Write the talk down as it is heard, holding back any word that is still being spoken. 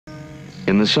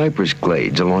In the cypress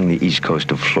glades along the east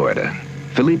coast of Florida,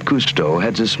 Philippe Cousteau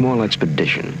heads a small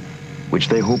expedition, which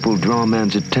they hope will draw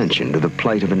man's attention to the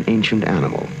plight of an ancient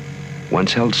animal,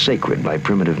 once held sacred by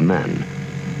primitive man.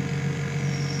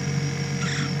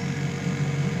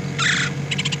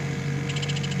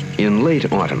 In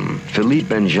late autumn,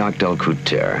 Philippe and Jacques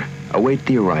Delcouter await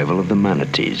the arrival of the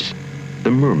manatees,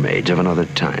 the mermaids of another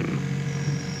time.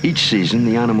 Each season,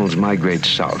 the animals migrate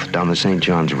south down the St.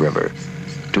 Johns River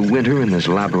to winter in this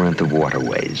labyrinth of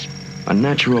waterways, a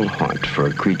natural haunt for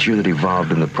a creature that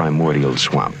evolved in the primordial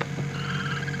swamp.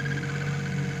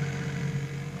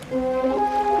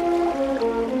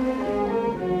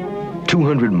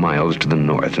 "200 miles to the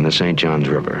north in the St. Johns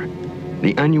River,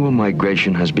 the annual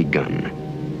migration has begun.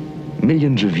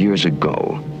 Millions of years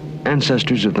ago,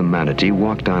 ancestors of the manatee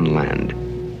walked on land,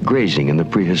 grazing in the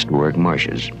prehistoric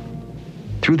marshes.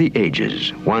 Through the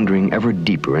ages, wandering ever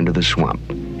deeper into the swamp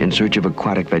in search of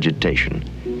aquatic vegetation,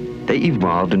 they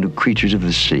evolved into creatures of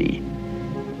the sea.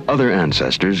 Other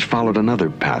ancestors followed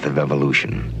another path of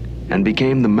evolution and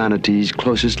became the manatee's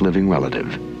closest living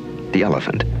relative, the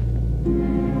elephant.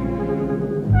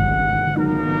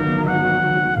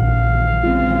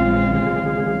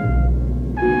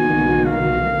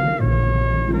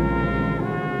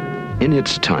 In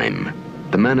its time,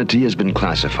 the manatee has been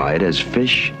classified as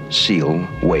fish, seal,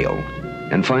 whale,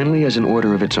 and finally as an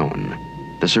order of its own,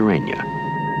 the Sirenia.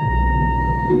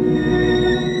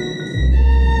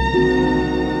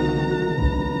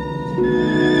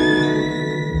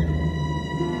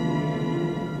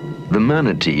 The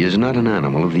manatee is not an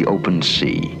animal of the open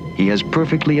sea. He has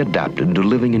perfectly adapted to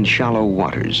living in shallow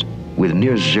waters with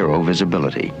near zero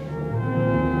visibility.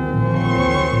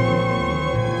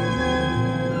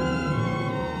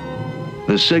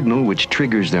 The signal which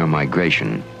triggers their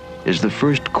migration is the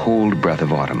first cold breath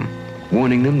of autumn,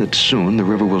 warning them that soon the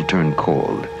river will turn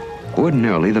cold.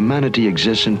 Ordinarily, the manatee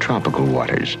exists in tropical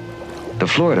waters. The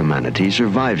Florida manatee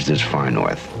survives this far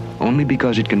north only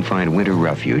because it can find winter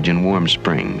refuge in warm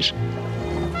springs.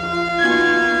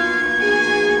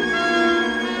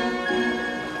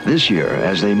 This year,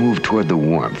 as they move toward the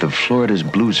warmth of Florida's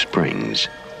blue springs,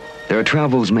 their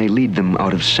travels may lead them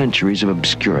out of centuries of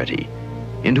obscurity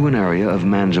into an area of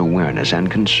man's awareness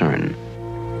and concern.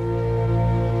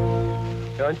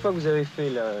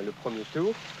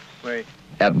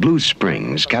 At Blue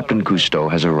Springs, Captain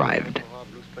Cousteau has arrived.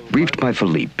 Briefed by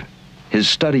Philippe, his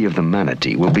study of the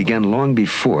manatee will begin long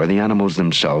before the animals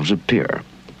themselves appear.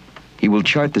 He will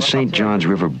chart the St. Johns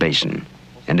River basin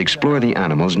and explore the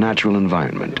animal's natural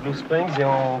environment. Blue Springs, et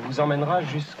on vous emmènera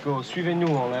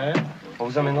suivez-nous en l'air, on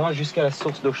vous emmènera jusqu'à la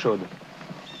source d'eau chaude.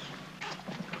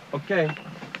 OK.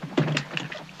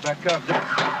 Back up.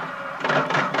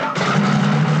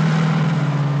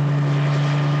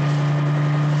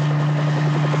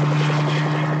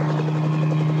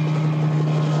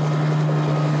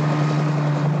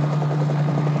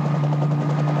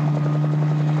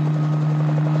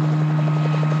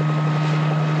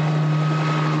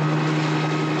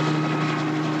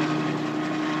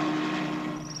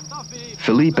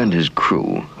 Philippe and his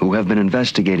crew, who have been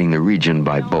investigating the region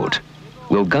by boat,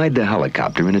 will guide the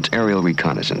helicopter in its aerial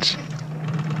reconnaissance.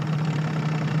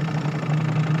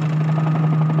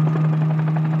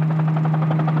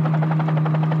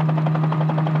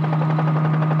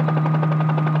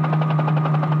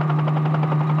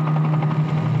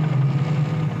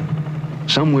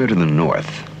 Somewhere to the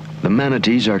north, the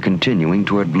manatees are continuing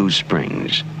toward Blue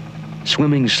Springs,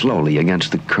 swimming slowly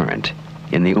against the current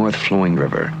in the north-flowing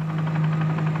river.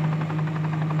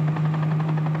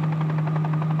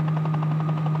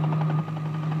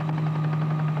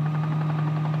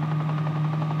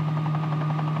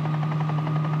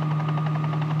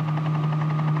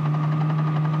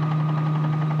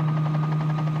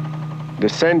 The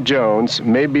St. Johns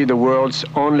may be the world's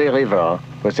only river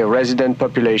with a resident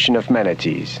population of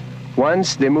manatees.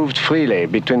 Once they moved freely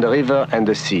between the river and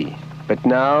the sea, but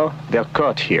now they're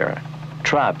caught here,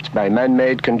 trapped by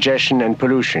man-made congestion and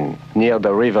pollution near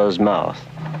the river's mouth.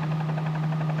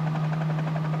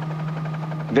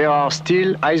 There are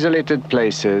still isolated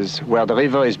places where the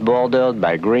river is bordered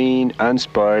by green,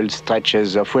 unspoiled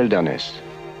stretches of wilderness.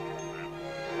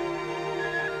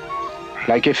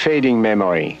 Like a fading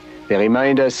memory, they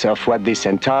remind us of what this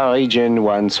entire region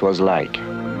once was like.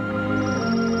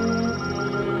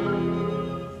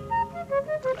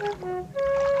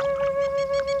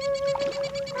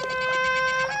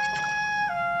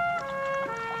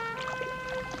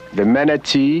 The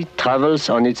manatee travels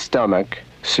on its stomach,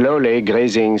 slowly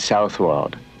grazing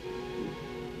southward.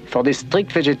 For this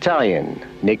strict vegetarian,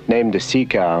 nicknamed the sea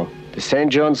cow, the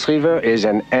St. Johns River is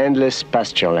an endless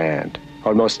pasture land,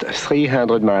 almost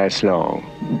 300 miles long.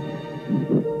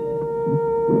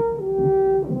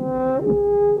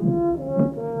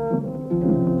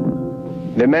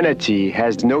 The manatee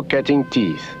has no cutting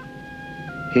teeth.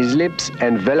 His lips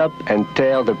envelop and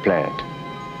tear the plant.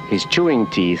 His chewing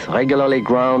teeth, regularly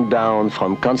ground down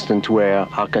from constant wear,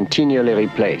 are continually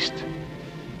replaced.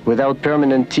 Without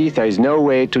permanent teeth, there is no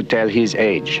way to tell his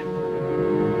age.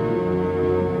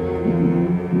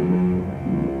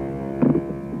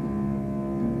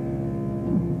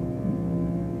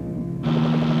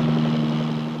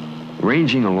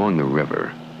 Ranging along the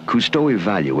river, Cousteau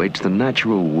evaluates the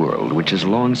natural world which has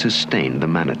long sustained the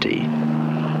manatee.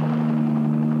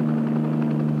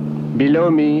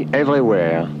 Below me,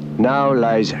 everywhere, now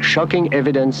lies shocking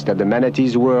evidence that the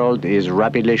manatee's world is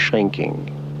rapidly shrinking.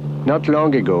 Not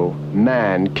long ago,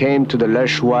 man came to the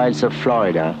lush wilds of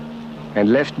Florida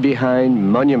and left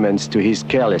behind monuments to his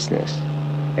carelessness,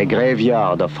 a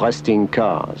graveyard of rusting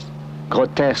cars,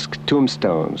 grotesque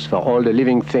tombstones for all the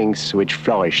living things which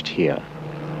flourished here.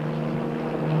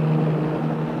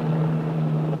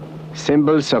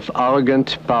 Symbols of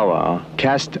arrogant power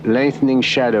cast lengthening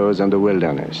shadows on the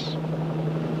wilderness.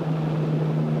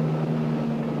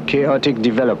 Chaotic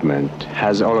development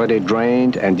has already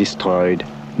drained and destroyed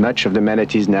much of the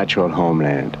manatee's natural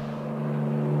homeland.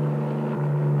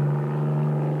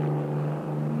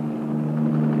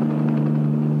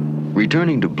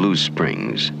 Returning to Blue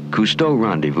Springs, Cousteau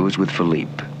rendezvous with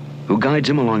Philippe, who guides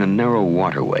him along a narrow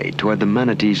waterway toward the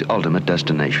manatee's ultimate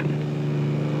destination.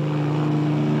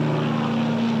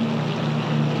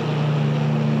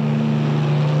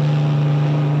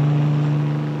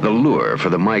 The lure for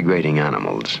the migrating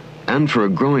animals, and for a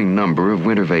growing number of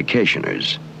winter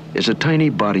vacationers, is a tiny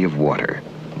body of water,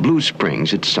 Blue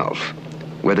Springs itself,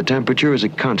 where the temperature is a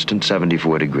constant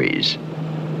 74 degrees.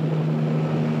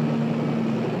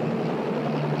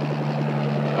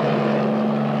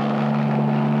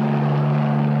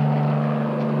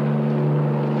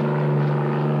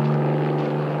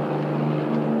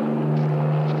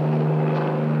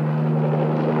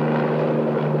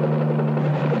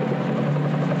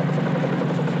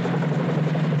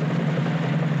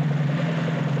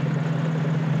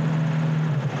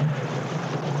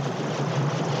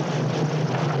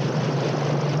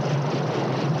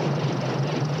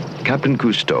 Captain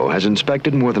Cousteau has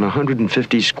inspected more than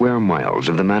 150 square miles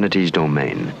of the manatee's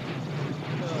domain.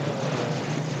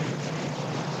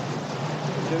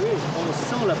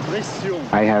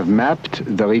 I have mapped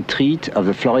the retreat of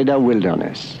the Florida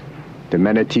wilderness, the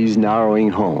manatee's narrowing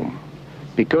home.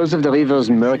 Because of the river's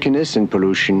murkiness and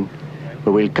pollution,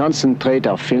 we will concentrate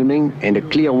our filming in the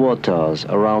clear waters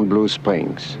around Blue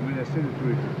Springs.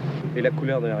 Et la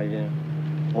couleur de la rivière?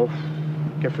 Oh,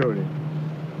 café au lait.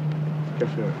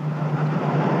 Café au lait.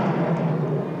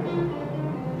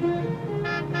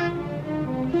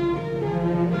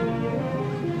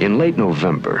 In late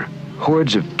November,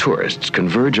 hordes of tourists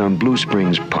converge on Blue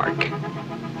Springs Park.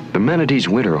 The manatee's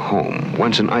winter home,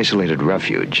 once an isolated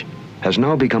refuge, has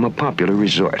now become a popular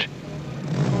resort.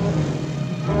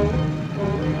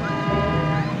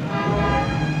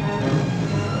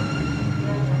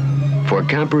 For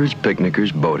campers,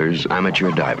 picnickers, boaters,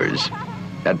 amateur divers,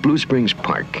 at Blue Springs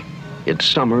Park, it's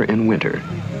summer and winter.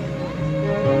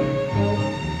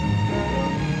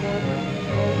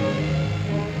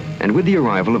 And with the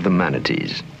arrival of the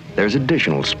manatees, there's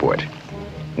additional sport.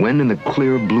 When in the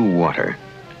clear blue water,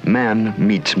 man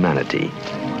meets manatee.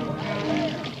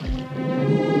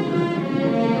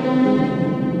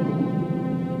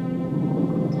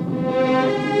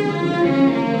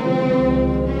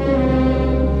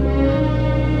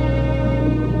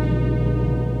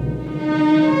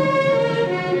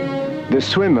 The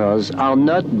swimmers are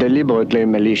not deliberately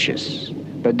malicious,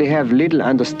 but they have little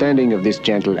understanding of this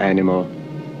gentle animal,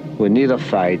 who neither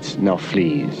fights nor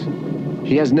flees.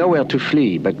 He has nowhere to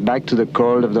flee but back to the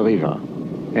cold of the river,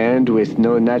 and with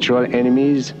no natural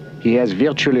enemies, he has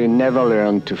virtually never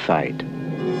learned to fight.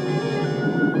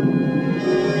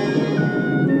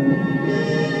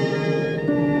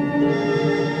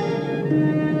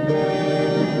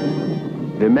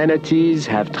 The manatees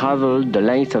have traveled the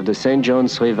length of the St.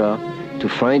 John's River to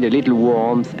find a little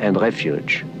warmth and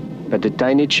refuge, but the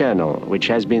tiny channel, which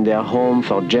has been their home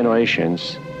for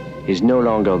generations, is no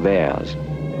longer theirs.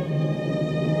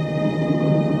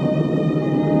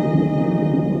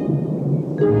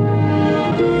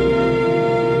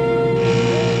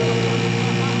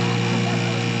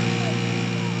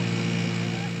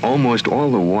 Almost all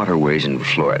the waterways in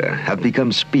Florida have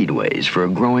become speedways for a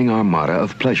growing armada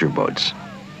of pleasure boats.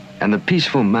 And the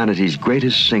peaceful manatee's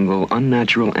greatest single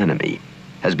unnatural enemy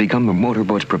has become the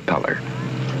motorboat's propeller.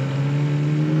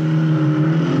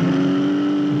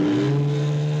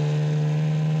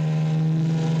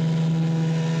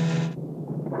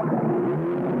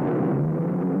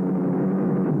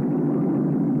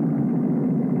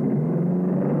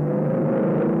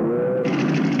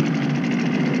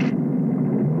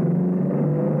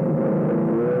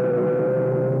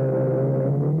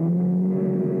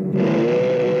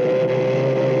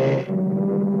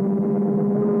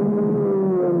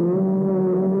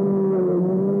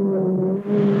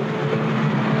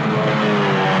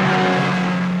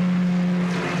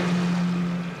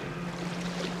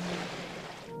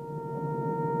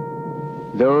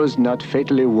 those not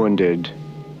fatally wounded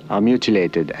are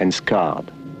mutilated and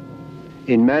scarred.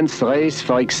 In man's race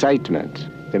for excitement,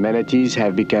 the manatees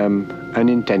have become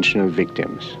unintentional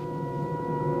victims.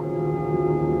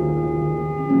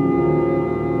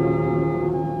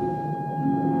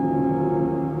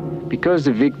 Because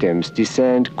the victims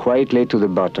descend quietly to the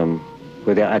bottom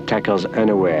with their attackers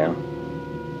unaware,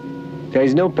 there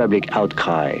is no public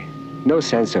outcry, no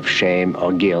sense of shame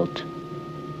or guilt,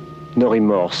 no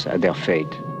remorse at their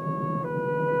fate.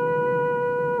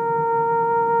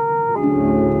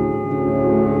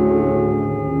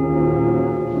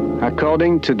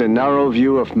 According to the narrow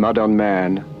view of modern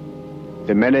man,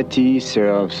 the manatee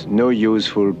serves no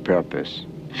useful purpose,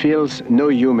 fills no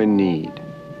human need.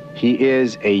 He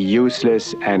is a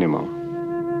useless animal.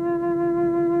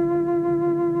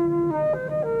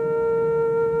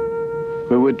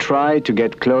 We would try to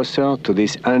get closer to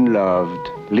these unloved,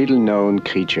 little-known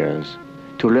creatures,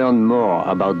 to learn more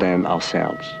about them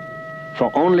ourselves.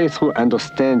 For only through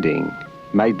understanding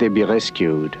might they be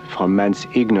rescued from man's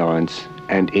ignorance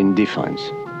and indifference.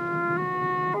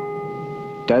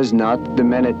 Does not the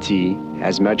manatee,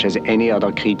 as much as any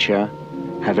other creature,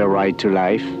 have a right to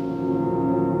life?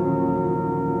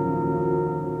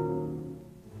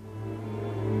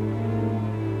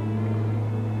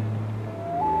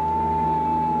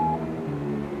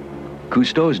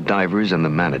 Cousteau's divers and the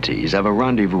manatees have a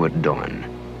rendezvous at dawn.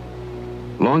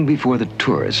 Long before the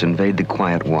tourists invade the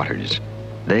quiet waters,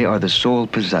 they are the sole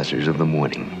possessors of the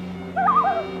morning.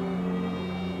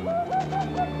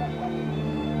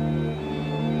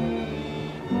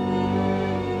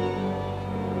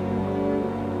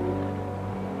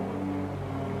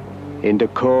 In the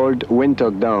cold winter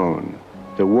dawn,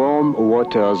 the warm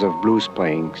waters of Blue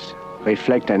Springs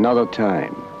reflect another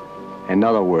time,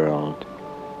 another world,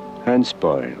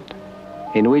 unspoiled,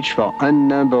 in which for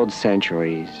unnumbered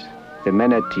centuries the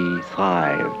manatee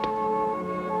thrived.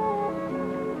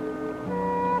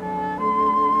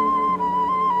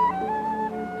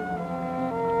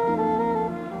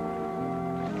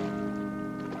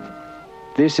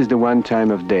 This is the one time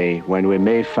of day when we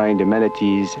may find the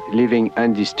manatees living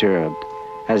undisturbed,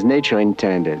 as nature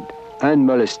intended,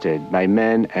 unmolested by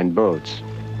men and boats.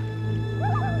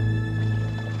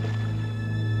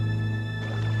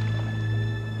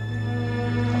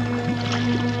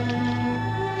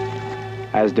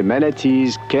 As the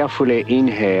manatees carefully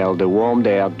inhale the warm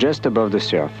air just above the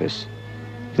surface,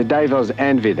 the divers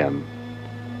envy them,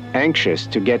 anxious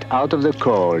to get out of the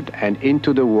cold and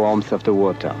into the warmth of the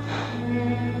water.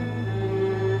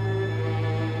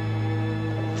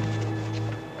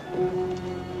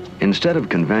 Instead of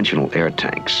conventional air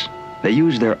tanks, they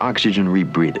use their oxygen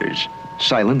rebreathers,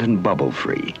 silent and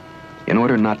bubble-free, in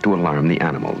order not to alarm the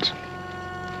animals.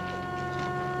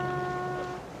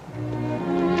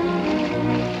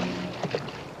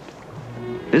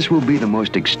 This will be the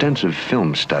most extensive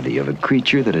film study of a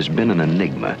creature that has been an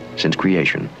enigma since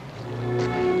creation.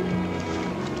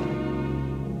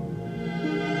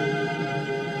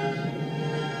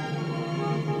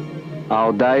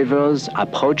 Our divers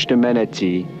approach the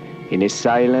manatee in a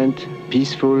silent,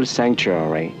 peaceful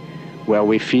sanctuary where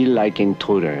we feel like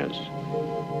intruders.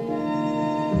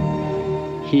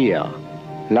 Here,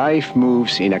 life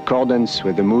moves in accordance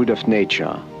with the mood of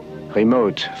nature,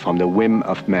 remote from the whim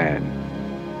of man.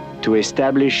 To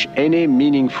establish any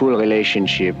meaningful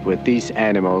relationship with these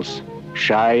animals,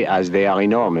 shy as they are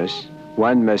enormous,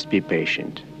 one must be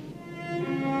patient.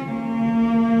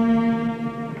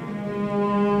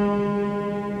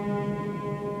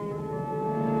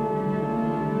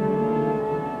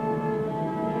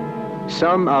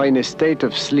 Some are in a state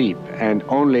of sleep and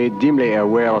only dimly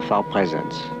aware of our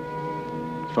presence.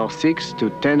 For 6 to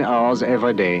 10 hours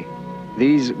every day,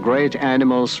 these great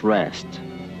animals rest.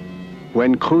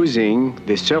 When cruising,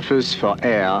 they surface for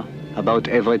air about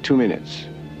every 2 minutes.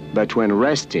 But when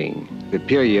resting, the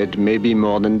period may be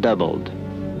more than doubled.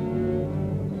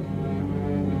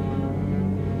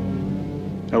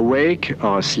 Awake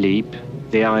or asleep,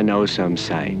 they are an awesome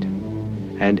sight.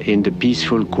 And in the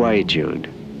peaceful quietude,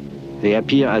 they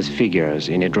appear as figures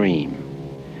in a dream.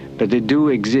 But they do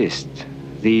exist,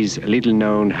 these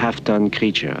little-known half-ton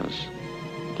creatures,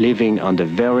 living on the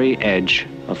very edge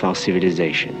of our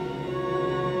civilization.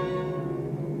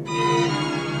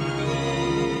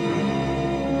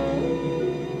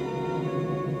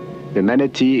 The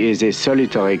manatee is a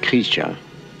solitary creature.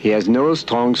 He has no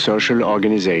strong social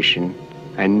organization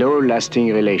and no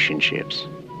lasting relationships.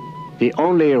 The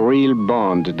only real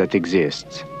bond that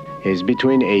exists is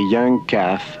between a young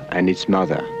calf and its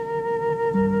mother.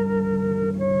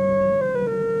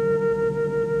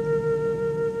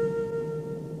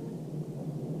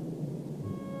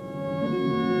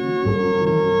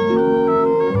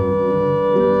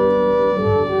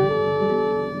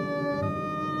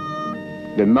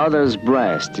 The mother's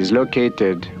breast is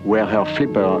located where her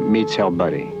flipper meets her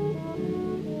body,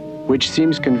 which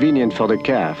seems convenient for the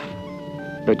calf,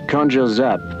 but conjures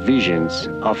up visions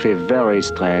of a very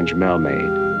strange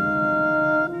mermaid.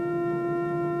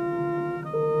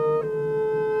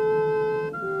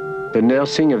 The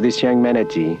nursing of this young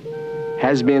manatee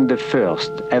has been the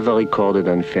first ever recorded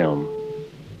on film.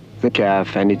 The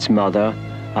calf and its mother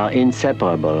are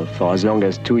inseparable for as long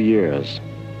as 2 years,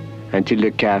 until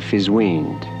the calf is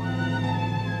weaned.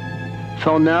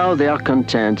 For now, they are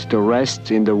content to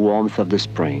rest in the warmth of the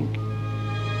spring.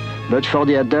 But for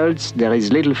the adults, there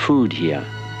is little food here,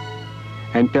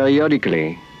 and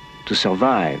periodically, to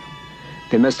survive,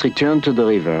 they must return to the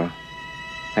river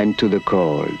and to the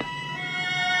cold.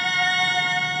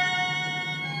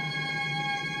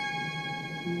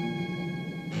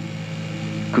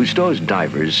 Cousteau's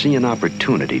divers see an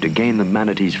opportunity to gain the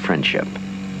manatee's friendship.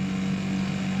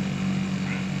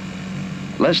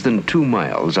 Less than 2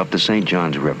 miles up the St.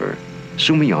 John's River,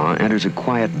 Soumillon enters a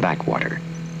quiet backwater,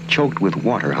 choked with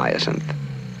water hyacinth,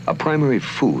 a primary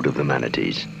food of the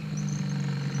manatees.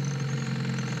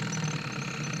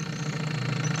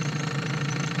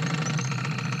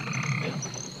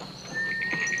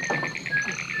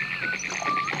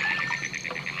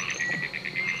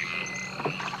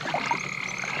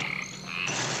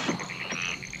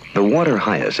 The water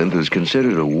hyacinth is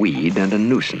considered a weed and a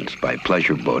nuisance by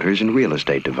pleasure boaters and real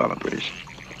estate developers.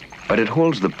 But it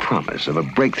holds the promise of a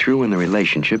breakthrough in the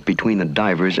relationship between the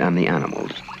divers and the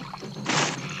animals.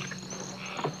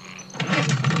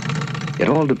 It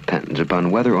all depends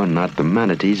upon whether or not the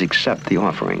manatees accept the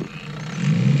offering.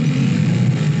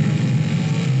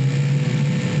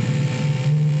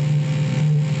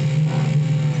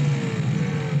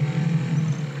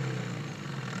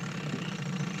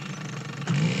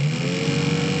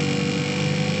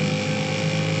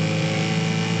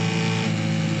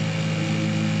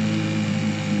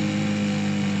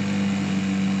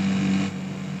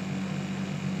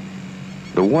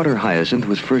 The water hyacinth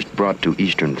was first brought to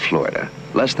eastern Florida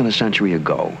less than a century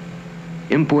ago.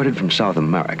 Imported from South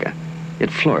America,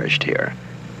 it flourished here,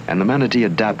 and the manatee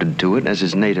adapted to it as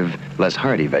his native, less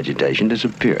hardy vegetation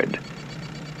disappeared.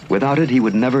 Without it, he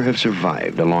would never have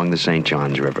survived along the St.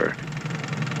 John's River.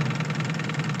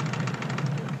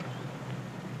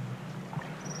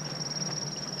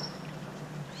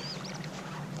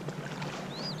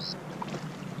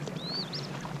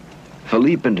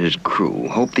 Philippe and his crew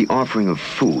hope the offering of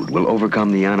food will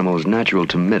overcome the animal's natural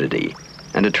timidity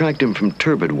and attract him from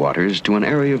turbid waters to an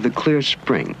area of the clear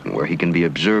spring where he can be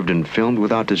observed and filmed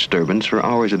without disturbance for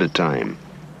hours at a time.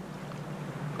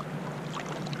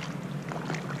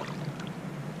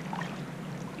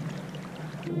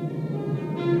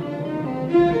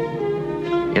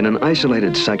 In an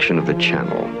isolated section of the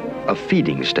channel, a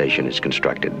feeding station is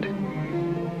constructed.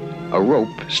 A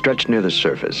rope stretched near the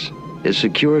surface is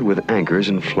secured with anchors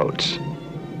and floats.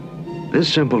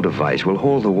 This simple device will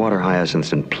hold the water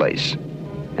hyacinths in place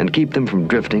and keep them from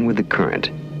drifting with the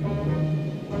current.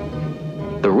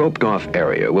 The roped-off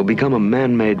area will become a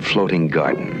man-made floating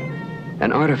garden,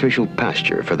 an artificial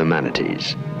pasture for the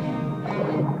manatees.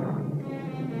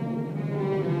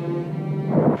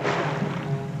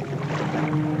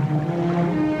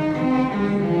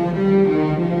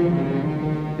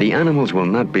 The animals will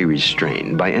not be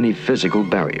restrained by any physical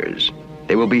barriers.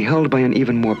 They will be held by an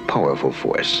even more powerful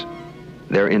force,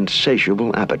 their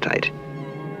insatiable appetite.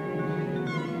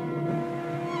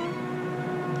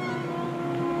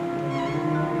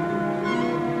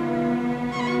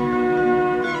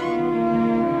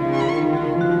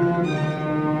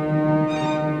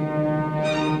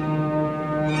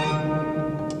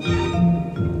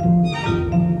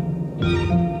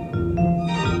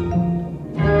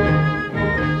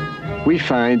 We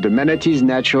find the manatee's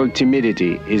natural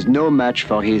timidity is no match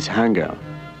for his hunger.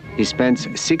 He spends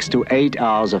 6 to 8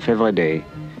 hours of every day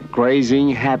grazing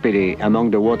happily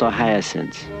among the water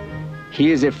hyacinths.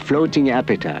 He is a floating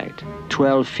appetite,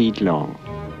 12 feet long.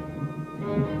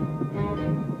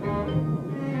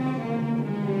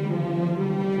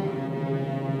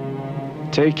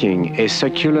 Taking a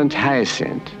succulent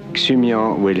hyacinth,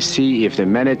 Soumillon will see if the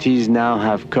manatees now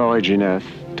have courage enough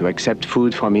to accept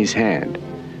food from his hand,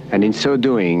 and in so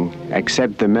doing,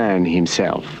 accept the man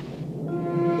himself.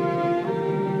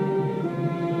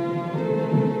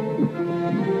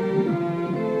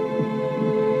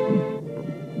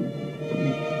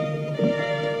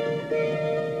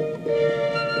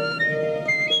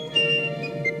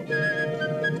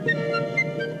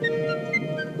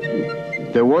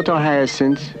 The water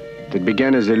hyacinth that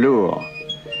began as a lure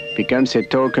becomes a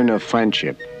token of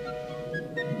friendship.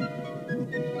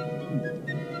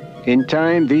 In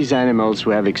time, these animals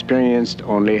who have experienced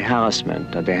only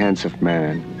harassment at the hands of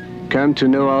man come to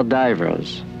know our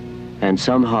divers and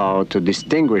somehow to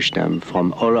distinguish them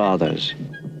from all others.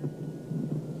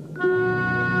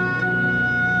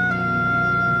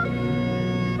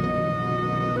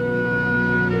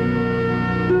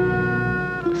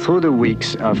 Through the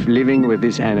weeks of living with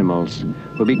these animals,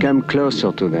 we become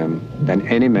closer to them than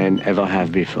any men ever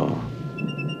have before.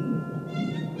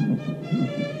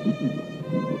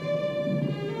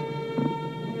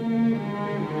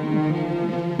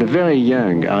 The very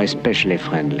young are especially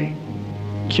friendly,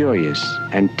 curious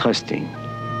and trusting.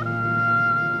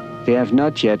 They have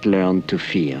not yet learned to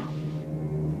fear.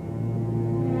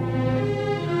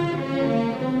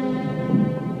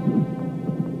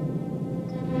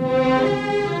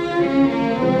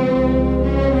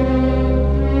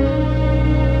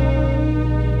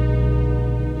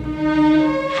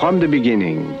 From the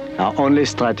beginning, our only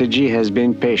strategy has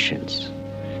been patience.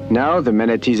 Now the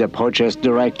manatees approach us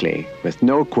directly, with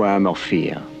no qualm or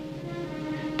fear.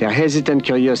 Their hesitant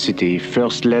curiosity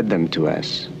first led them to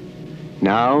us.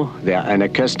 Now their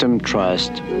unaccustomed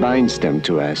trust binds them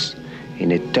to us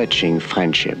in a touching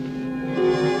friendship.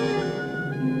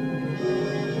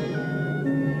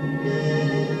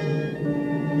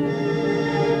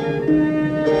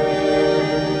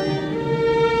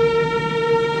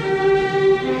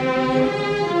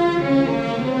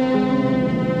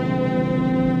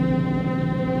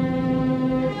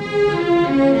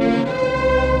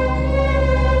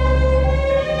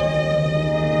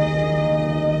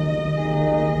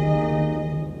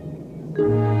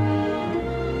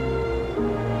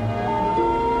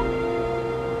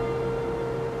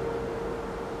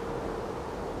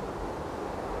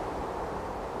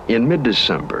 In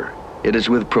mid-December, it is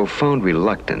with profound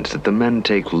reluctance that the men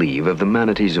take leave of the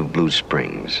manatees of Blue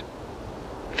Springs.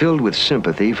 Filled with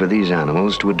sympathy for these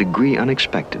animals to a degree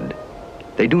unexpected,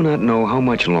 they do not know how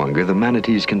much longer the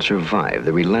manatees can survive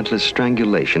the relentless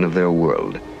strangulation of their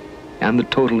world and the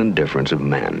total indifference of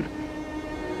man.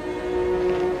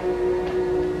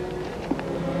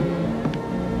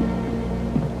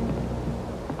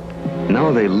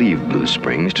 Now they leave Blue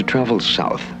Springs to travel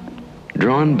south,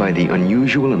 drawn by the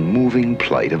unusual and moving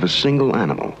plight of a single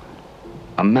animal,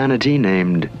 a manatee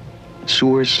named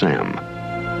Sour Sam.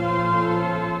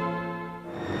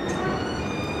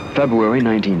 February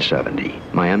 1970,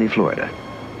 Miami, Florida.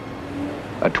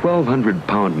 A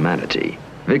 1,200-pound manatee,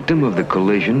 victim of the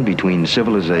collision between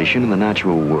civilization and the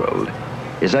natural world,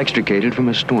 is extricated from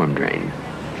a storm drain.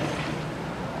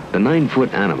 The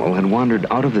 9-foot animal had wandered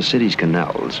out of the city's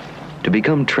canals to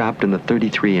become trapped in the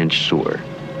 33-inch sewer.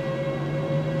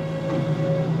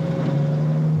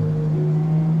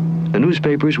 The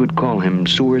newspapers would call him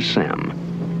Sour Sam,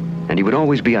 and he would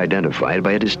always be identified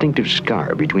by a distinctive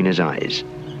scar between his eyes.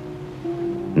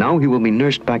 Now he will be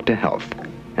nursed back to health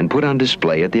and put on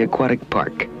display at the aquatic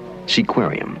park,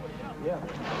 Seaquarium.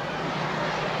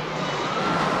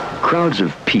 Crowds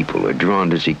of people are drawn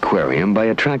to Seaquarium by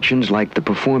attractions like the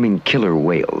performing killer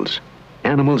whales,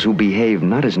 animals who behave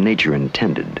not as nature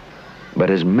intended, but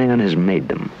as man has made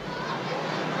them.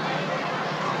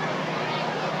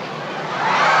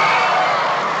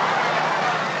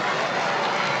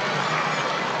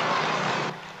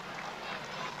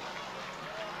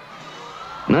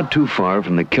 Not too far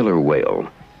from the killer whale,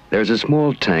 there's a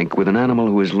small tank with an animal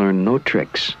who has learned no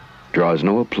tricks, draws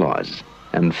no applause,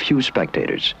 and few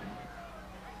spectators.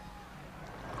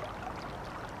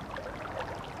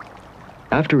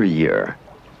 After a year,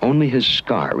 only his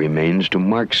scar remains to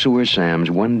mark Sour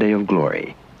Sam's one day of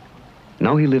glory.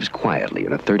 Now he lives quietly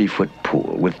in a 30-foot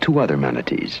pool with 2 other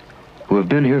manatees who have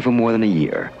been here for more than a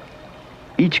year.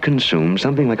 Each consumes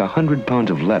something like 100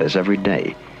 pounds of lettuce every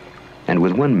day, and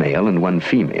with 1 male and 1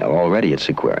 female already at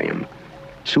Seaquarium,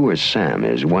 Sour Sam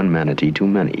is 1 manatee too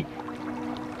many.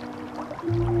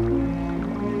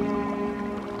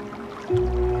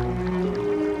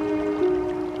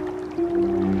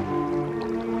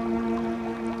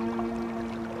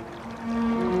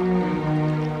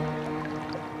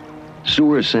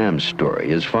 Sour Sam's story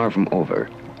is far from over.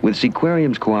 With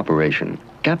Seaquarium's cooperation,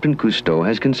 Captain Cousteau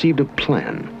has conceived a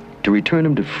plan to return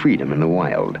him to freedom in the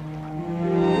wild.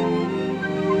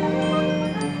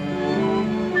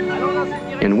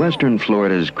 In western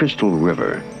Florida's Crystal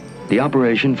River, the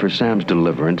operation for Sam's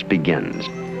deliverance begins.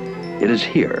 It is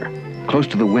here, close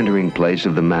to the wintering place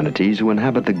of the manatees who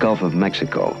inhabit the Gulf of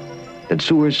Mexico, that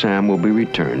Sour Sam will be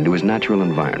returned to his natural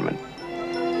environment.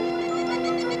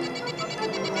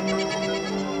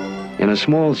 In a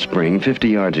small spring 50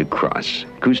 yards across,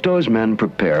 Cousteau's men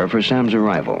prepare for Sam's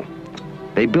arrival.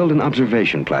 They build an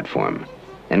observation platform,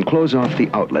 and close off the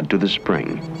outlet to the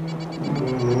spring.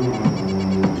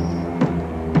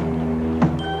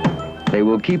 They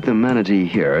will keep the manatee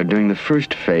here during the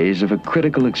first phase of a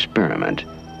critical experiment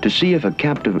to see if a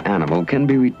captive animal can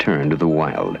be returned to the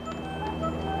wild.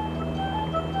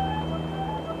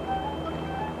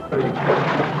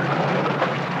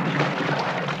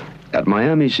 At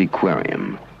Miami's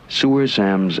aquarium, Sewer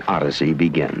Sam's odyssey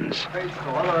begins.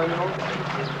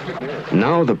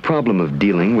 Now the problem of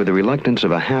dealing with the reluctance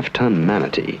of a half-ton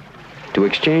manatee to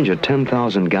exchange a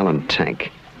 10,000-gallon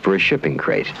tank for a shipping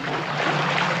crate.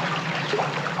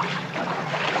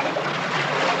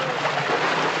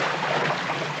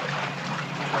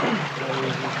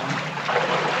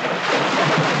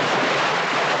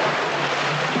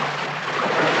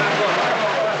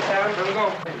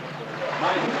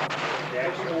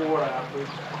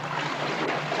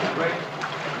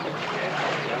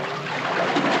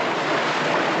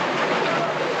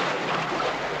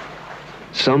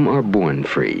 Some are born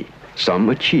free, some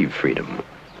achieve freedom,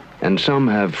 and some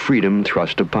have freedom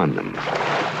thrust upon them.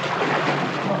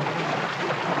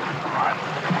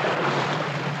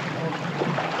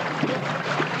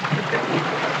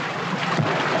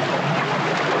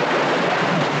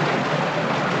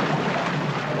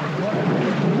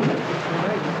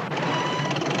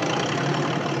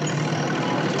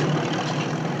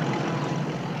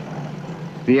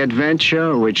 The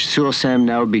adventure which Sewer Sam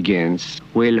now begins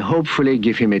will hopefully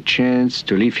give him a chance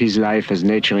to live his life as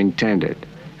nature intended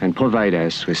and provide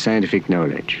us with scientific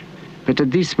knowledge. But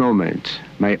at this moment,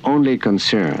 my only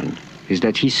concern is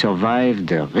that he survived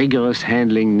the rigorous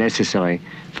handling necessary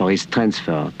for his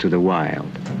transfer to the wild.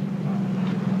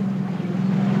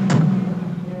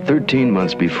 13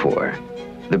 months before,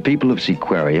 the people of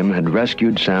Seaquarium had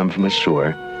rescued Sam from a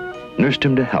sewer, nursed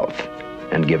him to health,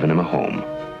 and given him a home.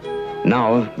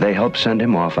 Now they help send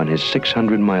him off on his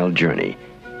 600-mile journey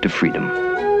to freedom.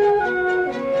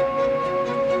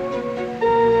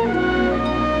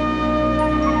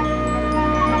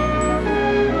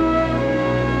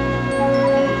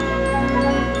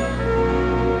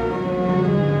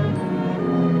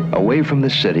 Away from the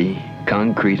city,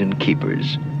 concrete, and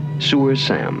keepers, Sewer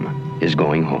Sam is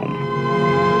going home.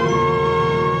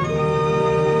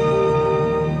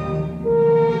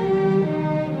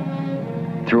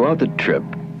 Throughout the trip,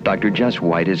 Dr. Jess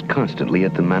White is constantly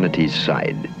at the manatee's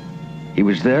side. He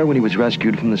was there when he was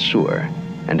rescued from the sewer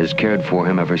and has cared for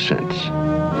him ever since.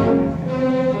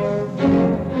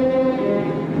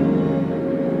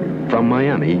 From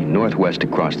Miami, northwest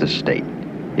across the state,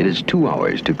 it is 2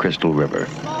 hours to Crystal River.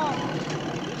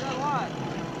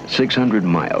 600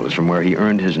 miles from where he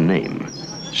earned his name,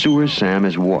 Sewer Sam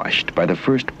is washed by the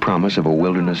first promise of a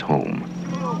wilderness home.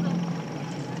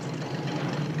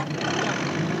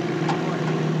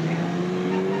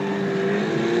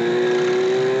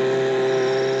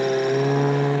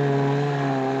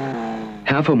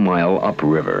 Half a mile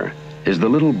upriver is the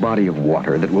little body of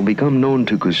water that will become known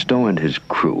to Cousteau and his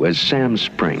crew as Sam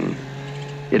Spring.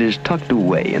 It is tucked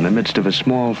away in the midst of a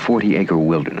small 40-acre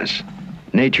wilderness,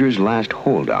 nature's last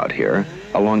holdout here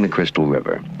along the Crystal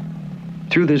River.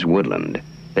 Through this woodland,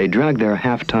 they drag their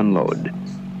half-ton load,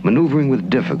 maneuvering with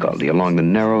difficulty along the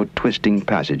narrow, twisting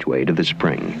passageway to the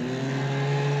spring.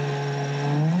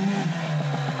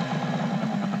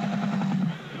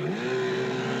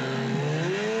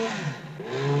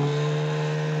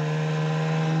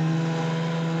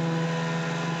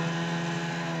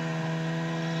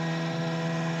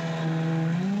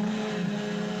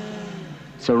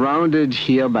 Surrounded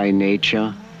here by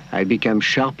nature, I become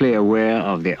sharply aware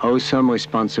of the awesome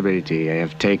responsibility I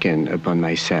have taken upon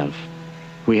myself.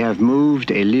 We have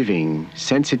moved a living,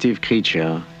 sensitive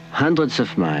creature hundreds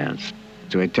of miles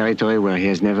to a territory where he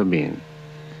has never been,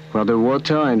 where the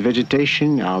water and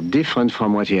vegetation are different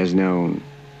from what he has known,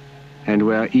 and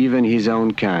where even his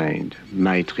own kind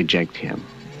might reject him.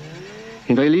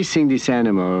 In releasing this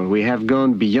animal, we have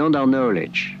gone beyond our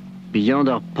knowledge, beyond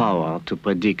our power to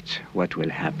predict what will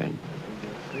happen.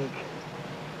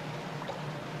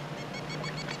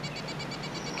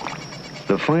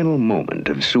 The final moment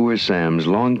of Sewer Sam's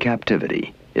long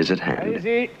captivity is at hand.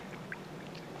 Allez-y.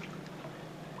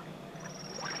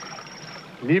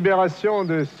 Libération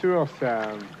de Sewer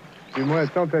Sam. Du moins,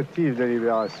 tentative de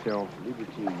libération.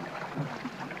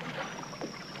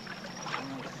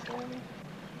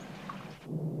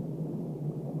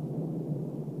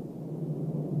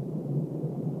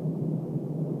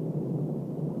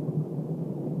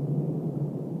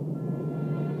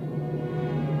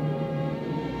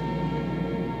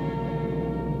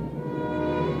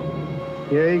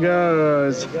 Here he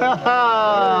goes.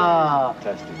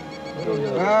 Fantastic.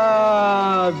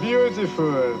 Ah,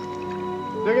 beautiful.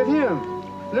 Look at him.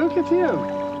 Look at him.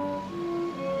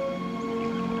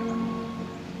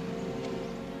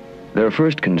 Their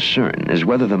first concern is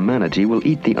whether the manatee will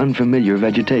eat the unfamiliar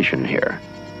vegetation here.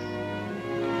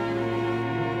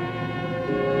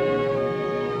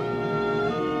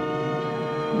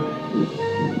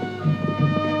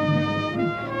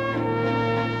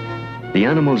 The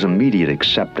animal's immediate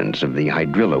acceptance of the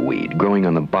hydrilla weed growing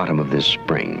on the bottom of this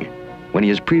spring, when he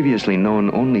has previously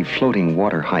known only floating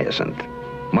water hyacinth,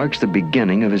 marks the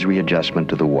beginning of his readjustment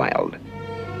to the wild.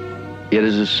 It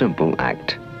is a simple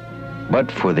act, but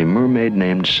for the mermaid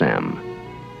named Sam,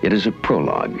 it is a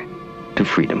prologue to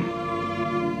freedom.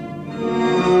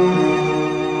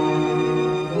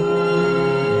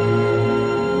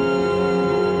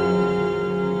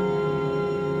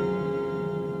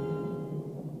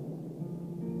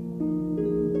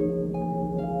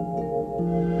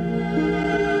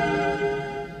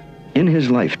 In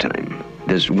his lifetime,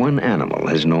 this one animal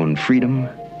has known freedom,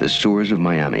 the sewers of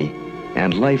Miami,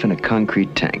 and life in a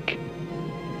concrete tank.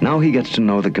 Now he gets to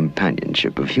know the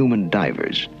companionship of human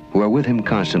divers who are with him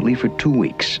constantly for 2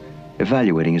 weeks,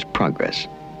 evaluating his progress,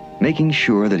 making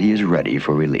sure that he is ready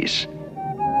for release.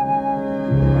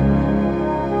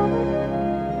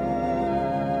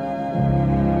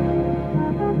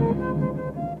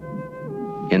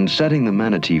 In setting the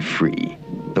manatee free,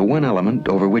 the one element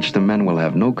over which the men will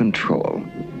have no control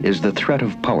is the threat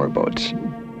of powerboats.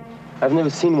 I've never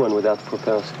seen one without the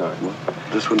propeller scar. Well,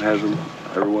 this one has them.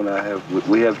 Everyone I have,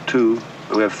 we have 2,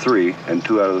 we have 3, and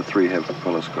 2 out of the 3 have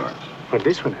propeller scars. But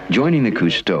this one. Joining the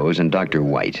Cousteaus and Dr.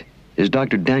 White is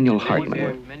Dr. Daniel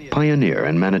Hartman, pioneer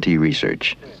in manatee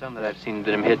research. Some that I've seen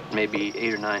that have hit maybe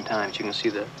 8 or 9 times. You can see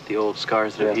the old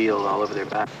scars that have healed all over their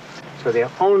back. So the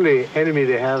only enemy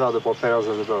they have are the propellers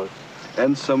of the boat.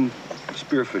 And some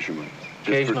spear fishermen, just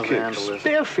for Occasional kicks. vandalism.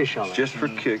 Spear fishermen. Just for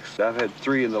kicks. I've had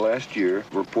 3 in the last year,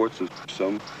 reports of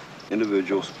some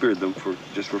individual speared them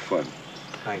just for fun.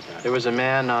 My God. There was a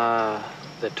man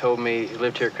that told me he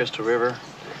lived here at Crystal River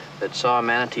that saw a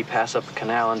manatee pass up a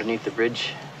canal underneath the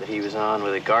bridge that he was on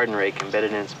with a garden rake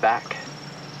embedded in its back.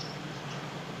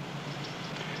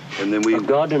 And then we... A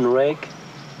garden rake?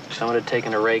 Someone had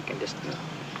taken a rake and just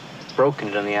broken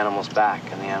it on the animal's back,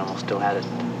 and the animal still had it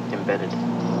embedded.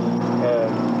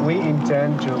 We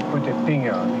intend to put a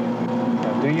pinger on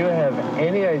it. Do you have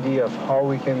any idea of how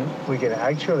we can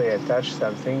actually attach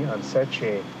something on such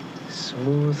a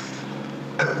smooth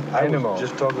animal? I was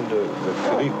just talking to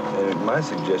Philippe, and my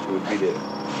suggestion would be to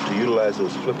utilize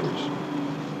those flippers.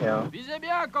 Yeah.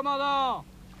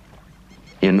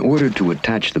 In order to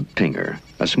attach the pinger,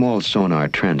 a small sonar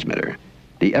transmitter,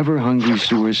 the ever-hungry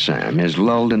sewer Sam is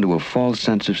lulled into a false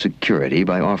sense of security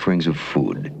by offerings of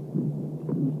food.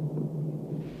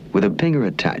 With a pinger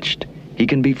attached, he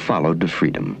can be followed to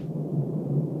freedom.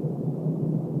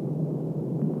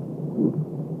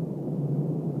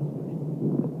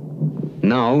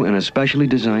 Now, in a specially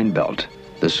designed belt,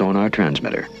 the sonar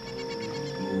transmitter.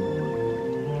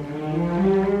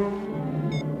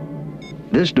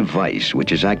 This device,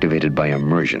 which is activated by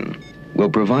immersion, will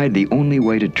provide the only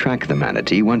way to track the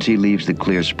manatee once he leaves the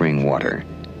clear spring water.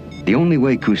 The only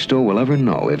way Cousteau will ever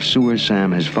know if Sewer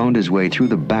Sam has found his way through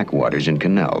the backwaters and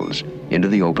canals into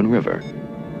the open river.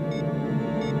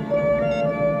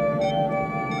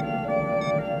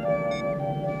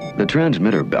 The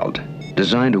transmitter belt,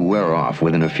 designed to wear off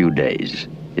within a few days,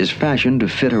 is fashioned to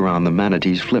fit around the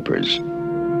manatee's flippers.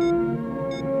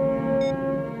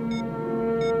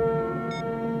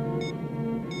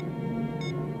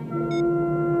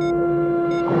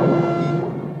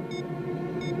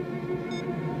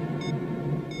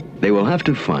 They will have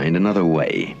to find another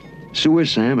way. Sewer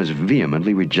Sam has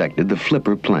vehemently rejected the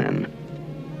flipper plan.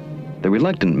 The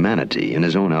reluctant manatee, in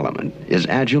his own element, is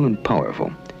agile and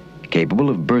powerful, capable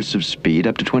of bursts of speed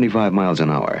up to 25 miles an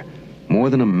hour,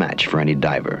 more than a match for any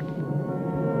diver.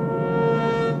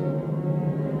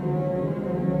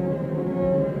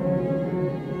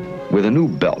 With a new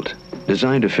belt,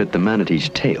 designed to fit the manatee's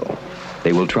tail,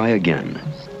 they will try again.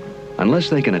 Unless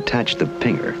they can attach the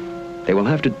pinger, they will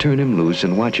have to turn him loose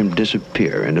and watch him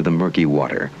disappear into the murky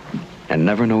water and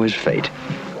never know his fate.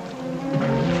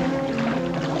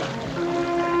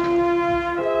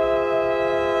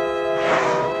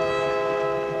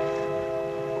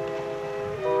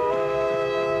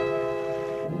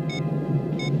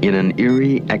 In an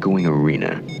eerie, echoing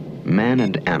arena, man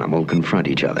and animal confront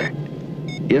each other.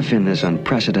 If in this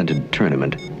unprecedented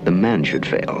tournament the man should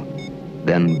fail,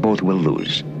 then both will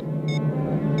lose.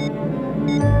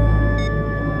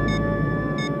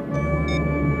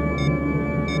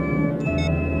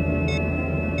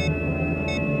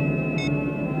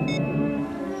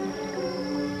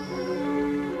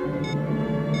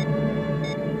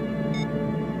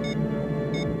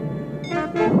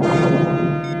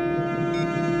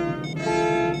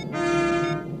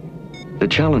 The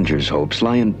challenger's hopes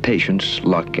lie in patience,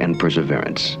 luck, and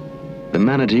perseverance. The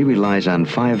manatee relies on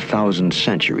 5,000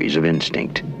 centuries of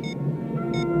instinct.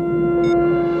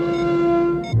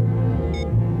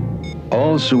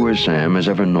 All Sewer Sam has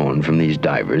ever known from these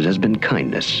divers has been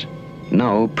kindness.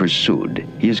 Now pursued,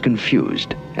 he is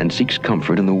confused and seeks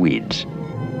comfort in the weeds.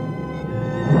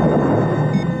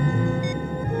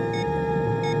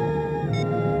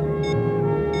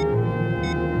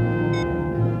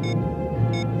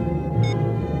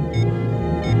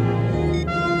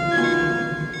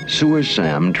 Sewer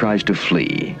Sam tries to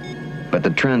flee, but the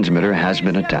transmitter has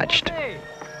been attached.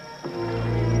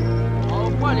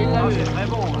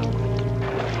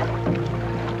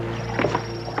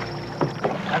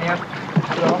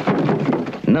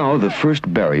 Now the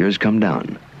first barriers come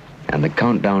down, and the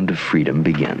countdown to freedom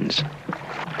begins.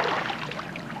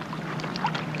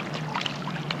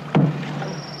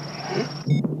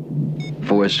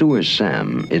 For a Sewer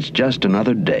Sam, it's just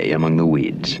another day among the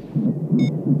weeds.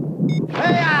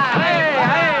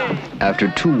 After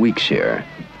 2 weeks here,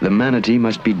 the manatee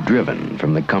must be driven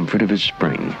from the comfort of his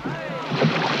spring.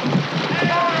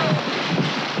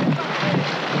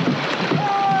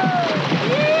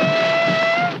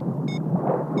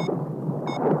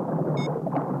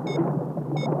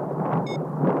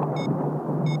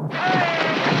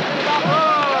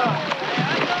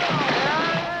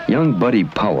 Young Buddy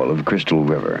Powell of Crystal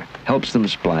River helps them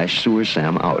splash Sewer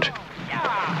Sam out.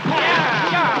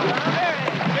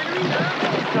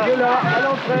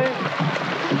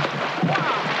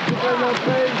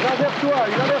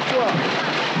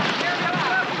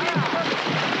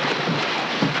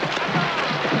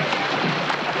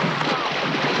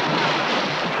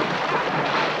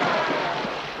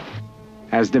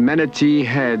 As the manatee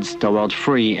heads toward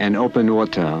free and open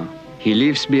water, he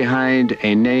leaves behind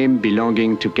a name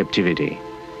belonging to captivity.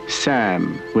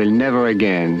 Sam will never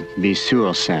again be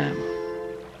Sewer Sam.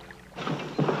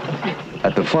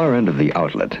 At the far end of the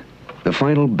outlet, the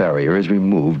final barrier is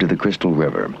removed to the Crystal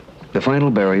River, the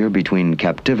final barrier between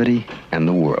captivity and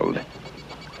the world.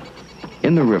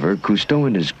 In the river, Cousteau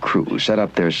and his crew set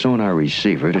up their sonar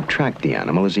receiver to track the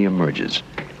animal as he emerges.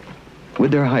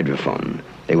 With their hydrophone,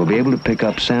 they will be able to pick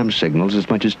up Sam's signals as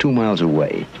much as 2 miles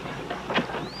away.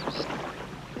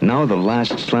 Now the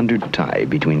last slender tie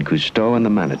between Cousteau and the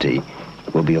manatee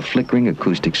will be a flickering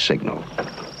acoustic signal.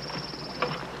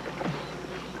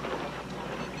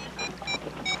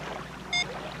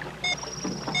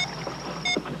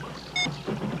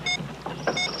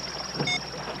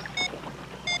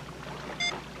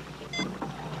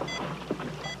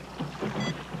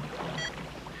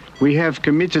 We have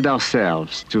committed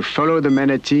ourselves to follow the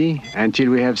manatee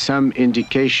until we have some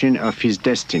indication of his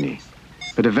destiny.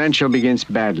 But the venture begins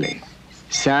badly.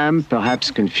 Sam,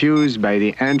 perhaps confused by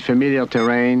the unfamiliar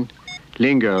terrain,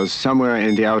 lingers somewhere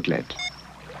in the outlet.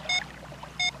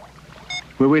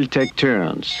 We will take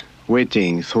turns,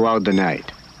 waiting throughout the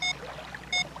night.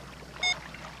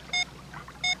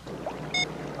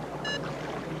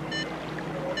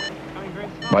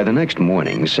 By the next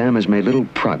morning, Sam has made little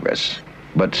progress,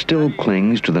 but still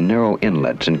clings to the narrow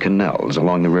inlets and canals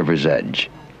along the river's edge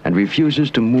and refuses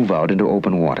to move out into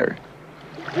open water.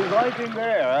 He's right in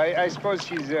there. I suppose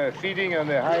he's feeding on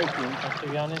the hyacinth.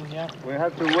 We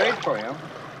have to wait for him.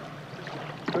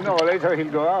 Sooner or later he'll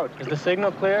go out. Is the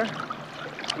signal clear?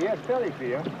 Yes, fairly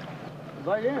clear.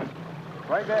 Right in.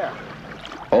 Right there.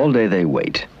 All day they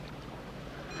wait.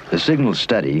 The signal's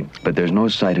steady, but there's no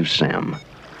sight of Sam.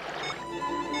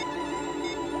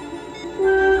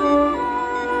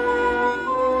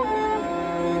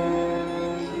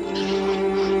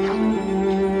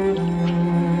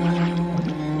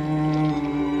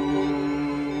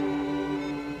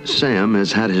 Sam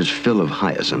has had his fill of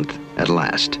hyacinth at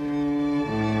last.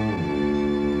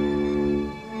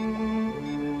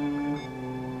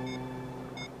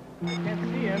 I can't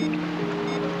see him.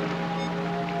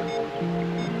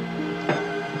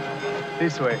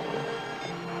 This way.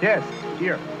 Yes,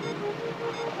 here.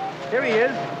 There he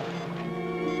is.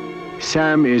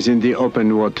 Sam is in the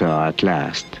open water at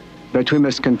last, but we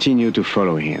must continue to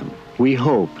follow him. We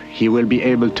hope he will be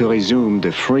able to resume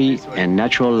the free and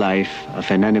natural life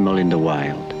of an animal in the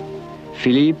wild.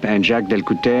 Philippe and Jacques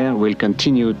Delcouter will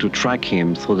continue to track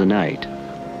him through the night.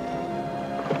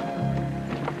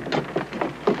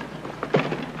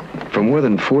 For more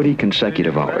than 40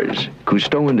 consecutive hours,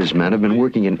 Cousteau and his men have been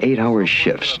working in 8-hour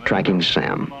shifts tracking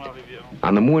Sam.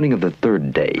 On the morning of the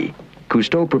third day,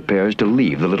 Cousteau prepares to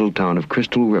leave the little town of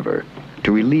Crystal River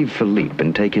to relieve Philippe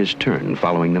and take his turn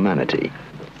following the manatee.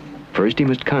 First, he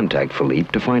must contact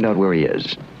Philippe to find out where he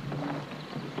is.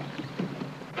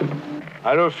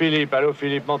 Allô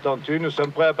Philippe, m'entends-tu? Nous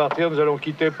sommes prêts à partir, nous allons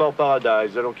quitter Port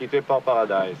Paradise.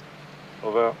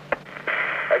 Over.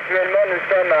 Actuellement, nous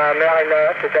sommes à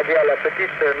Marina, c'est-à-dire la petite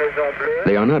maison bleue.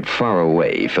 They are not far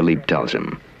away, Philippe tells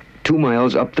him. 2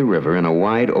 miles up the river in a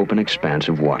wide open expanse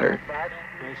of water.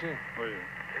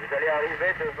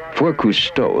 For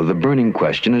Cousteau, the burning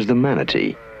question is the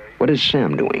manatee. What is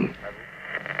Sam doing?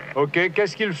 Ok,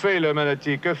 qu'est-ce qu'il fait le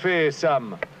manatee? Que fait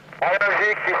Sam? En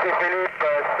logique, ici Philippe,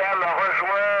 Sam a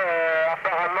rejoint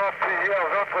apparemment plusieurs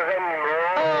autres animaux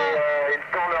et ils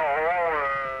tournent en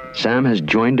rond. Sam has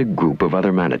joined a group of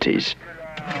other manatees.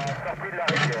 Sorti de la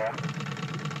rivière.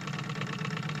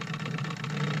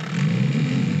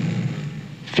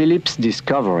 Philip's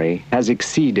discovery has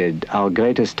exceeded our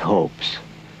greatest hopes.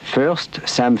 First,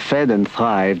 Sam fed and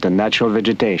thrived on natural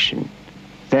vegetation.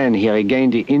 Then he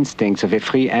regained the instincts of a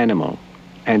free animal,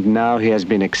 and now he has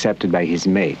been accepted by his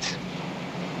mates.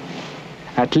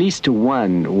 At least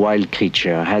one wild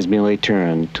creature has been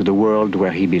returned to the world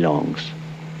where he belongs.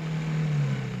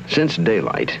 Since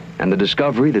daylight and the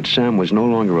discovery that Sam was no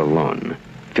longer alone,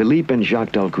 Philippe and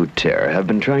Jacques Dalcouter have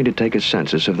been trying to take a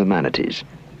census of the manatees.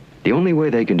 The only way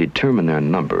they can determine their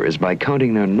number is by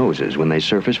counting their noses when they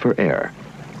surface for air.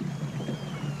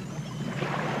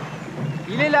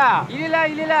 Il est là.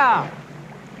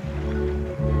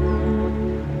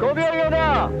 Combien il y en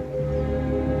a?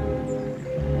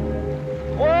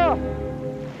 3.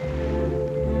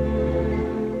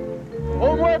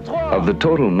 Au moins 3. Of the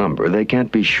total number, they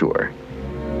can't be sure.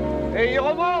 Et il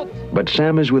remonte. But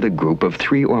Sam is with a group of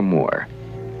 3 or more.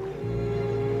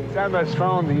 Sam has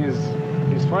found his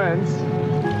friends.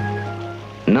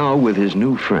 Now with his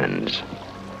new friends,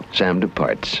 Sam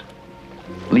departs,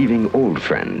 leaving old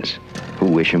friends who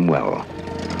wish him well.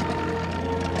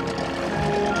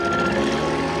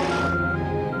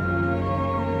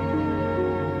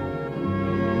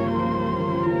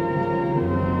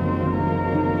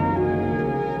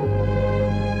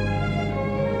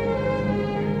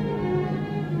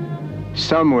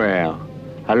 Somewhere,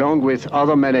 along with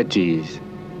other manatees,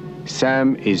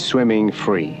 Sam is swimming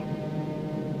free.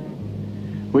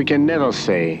 We can never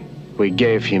say we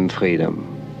gave him freedom.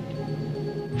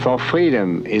 For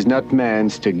freedom is not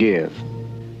man's to give.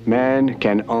 Man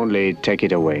can only take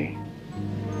it away.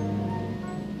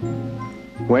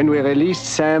 When we released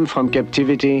Sam from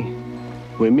captivity,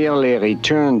 we merely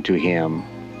returned to him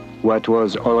what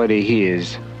was already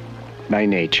his by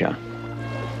nature.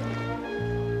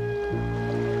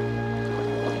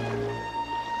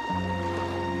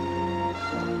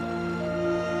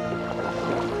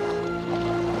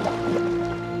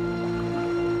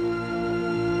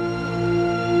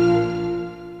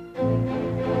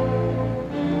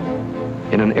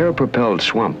 In an air-propelled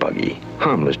swamp buggy,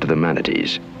 harmless to the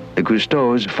manatees, the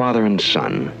Cousteaus, father and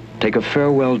son, take a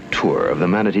farewell tour of the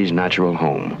manatees' natural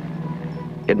home.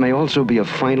 It may also be a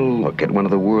final look at one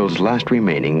of the world's last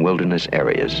remaining wilderness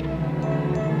areas.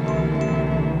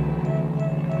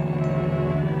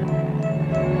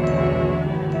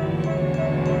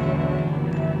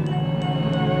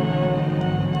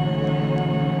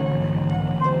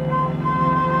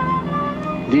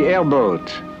 The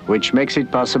airboat, which makes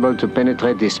it possible to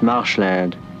penetrate this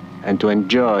marshland and to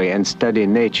enjoy and study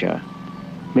nature,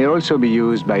 may also be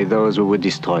used by those who would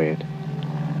destroy it.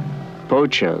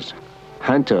 Poachers,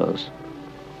 hunters,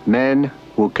 men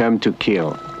who come to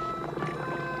kill.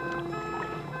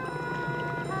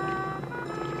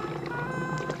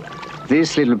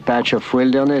 This little patch of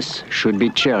wilderness should be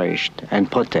cherished and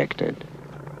protected.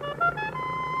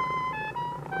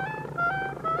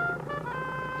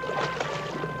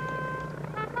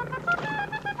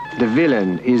 The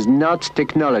villain is not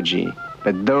technology,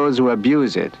 but those who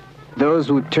abuse it, those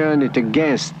who turn it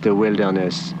against the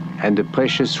wilderness and the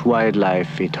precious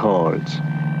wildlife it holds.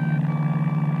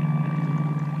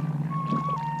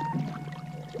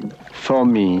 For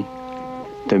me,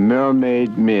 the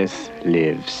mermaid myth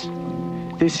lives.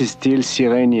 This is still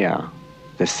Sirenia,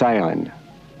 the siren.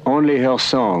 Only her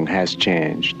song has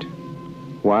changed.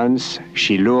 Once,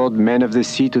 she lured men of the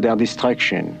sea to their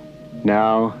destruction.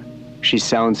 Now, she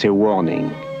sounds a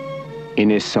warning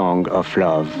in a song of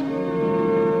love.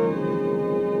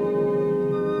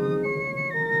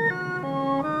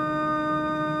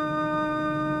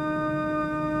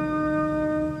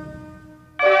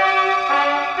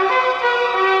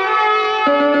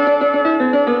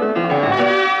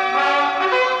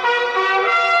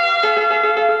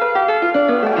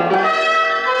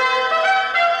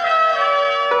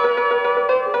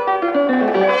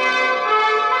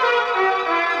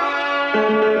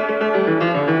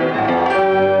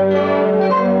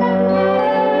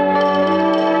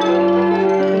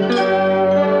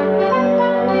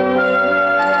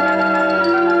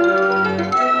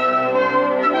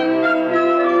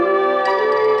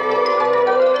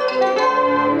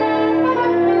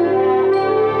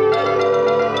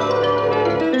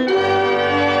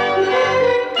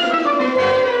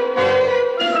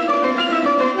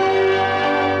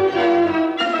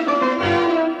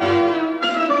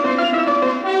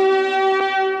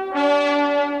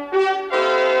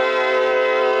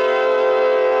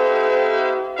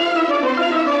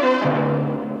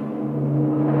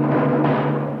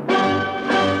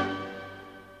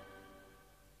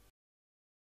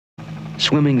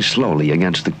 swimming slowly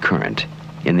against the current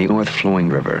in the north-flowing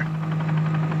river.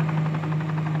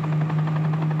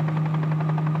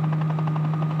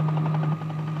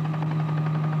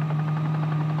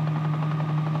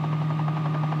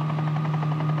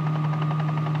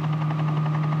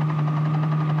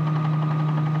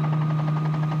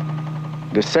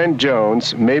 The St.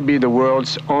 John's may be the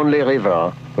world's only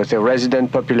river with a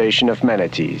resident population of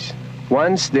manatees.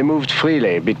 Once they moved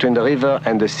freely between the river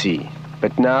and the sea,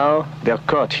 but now they're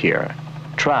caught here,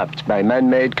 trapped by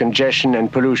man-made congestion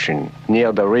and pollution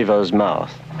near the river's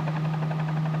mouth.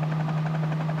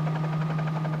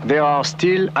 There are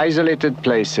still isolated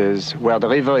places where the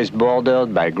river is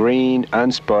bordered by green,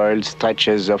 unspoiled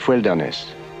stretches of wilderness.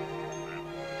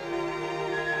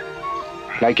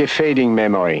 Like a fading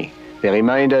memory, they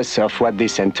remind us of what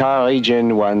this entire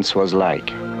region once was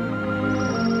like.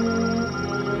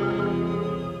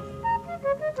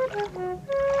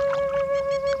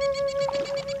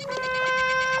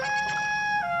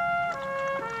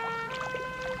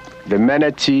 The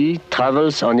manatee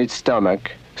travels on its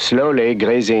stomach, slowly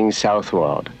grazing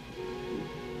southward.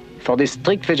 For this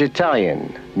strict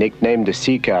vegetarian, nicknamed the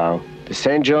sea cow, the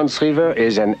St. John's River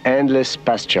is an endless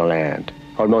pasture land,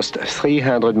 almost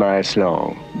 300 miles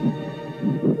long.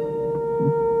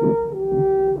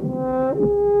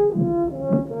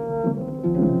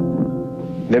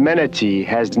 The manatee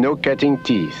has no cutting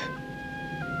teeth.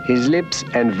 His lips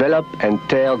envelop and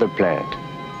tear the plant.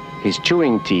 His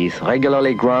chewing teeth,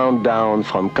 regularly ground down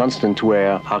from constant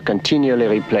wear, are continually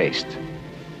replaced.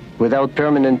 Without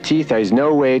permanent teeth, there is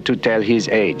no way to tell his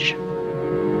age.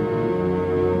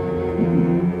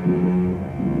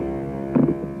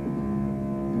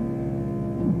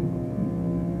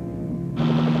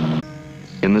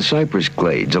 In the cypress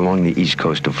glades along the east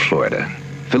coast of Florida,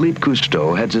 Philippe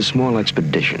Cousteau heads a small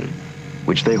expedition,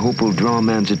 which they hope will draw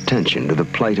man's attention to the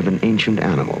plight of an ancient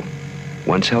animal,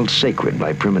 once held sacred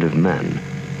by primitive man.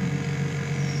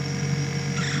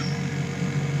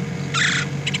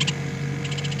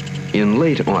 In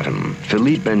late autumn,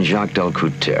 Philippe and Jacques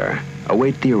Delcouture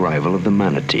await the arrival of the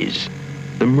manatees,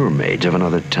 the mermaids of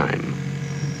another time.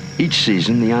 Each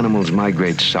season, the animals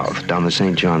migrate south down the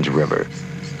St. John's River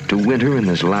to winter in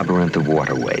this labyrinth of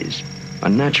waterways, a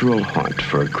natural haunt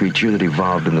for a creature that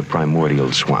evolved in the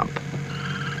primordial swamp.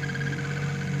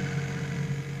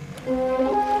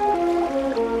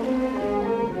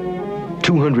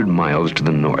 "200 miles to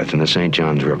the north in the St.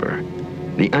 John's River,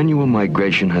 the annual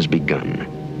migration has begun.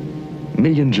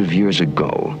 Millions of years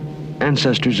ago,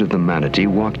 ancestors of the manatee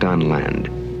walked on land,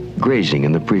 grazing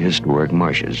in the prehistoric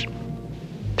marshes.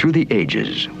 Through the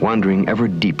ages, wandering ever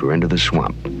deeper into the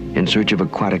swamp in search of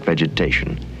aquatic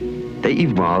vegetation, they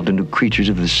evolved into creatures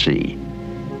of the sea.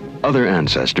 Other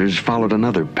ancestors followed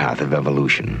another path of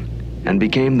evolution and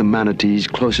became the manatee's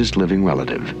closest living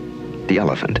relative, the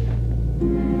elephant.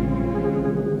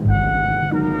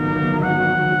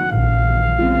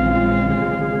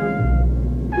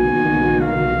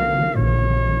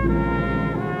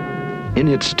 In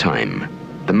its time,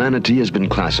 the manatee has been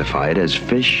classified as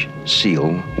fish,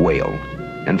 seal, whale,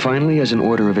 and finally as an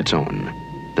order of its own,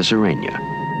 the Sirenia.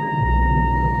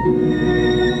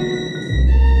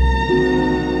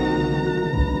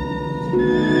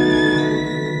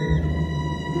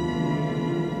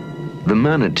 The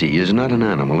manatee is not an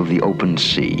animal of the open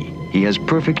sea. He has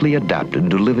perfectly adapted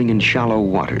to living in shallow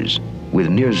waters with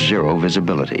near zero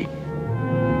visibility.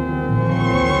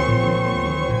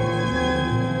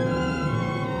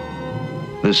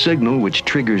 The signal which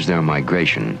triggers their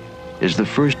migration is the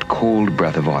first cold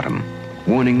breath of autumn,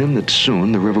 warning them that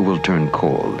soon the river will turn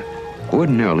cold.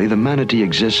 Ordinarily, the manatee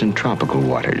exists in tropical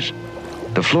waters.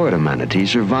 The Florida manatee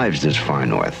survives this far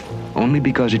north only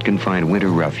because it can find winter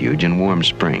refuge in warm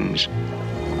springs.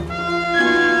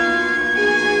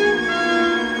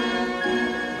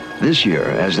 This year,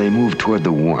 as they move toward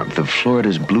the warmth of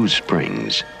Florida's blue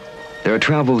springs, their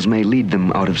travels may lead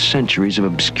them out of centuries of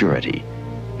obscurity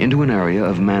into an area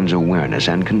of man's awareness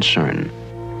and concern.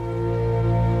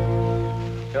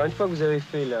 Alors, une fois que vous avez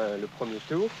fait le premier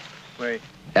tour,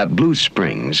 At Blue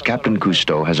Springs, Captain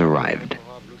Cousteau has arrived.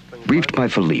 Briefed by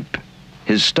Philippe,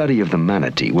 his study of the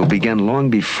manatee will begin long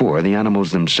before the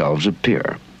animals themselves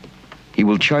appear. He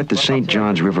will chart the St.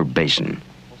 John's River basin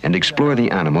and explore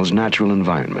the animal's natural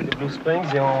environment. Blue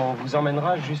Springs, et on vous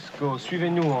emmènera jusqu'au...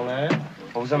 Suivez-nous en l'air,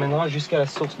 on vous emmènera jusqu'à la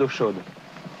source d'eau chaude.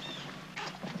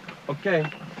 OK.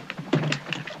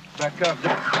 D'accord.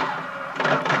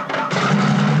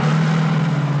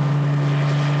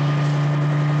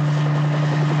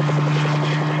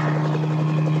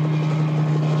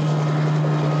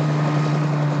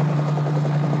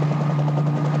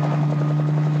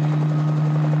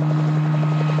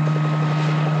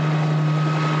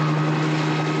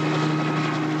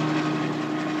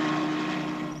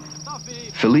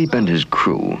 Philippe and his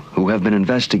crew, who have been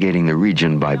investigating the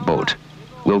region by boat,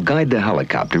 will guide the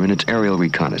helicopter in its aerial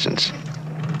reconnaissance.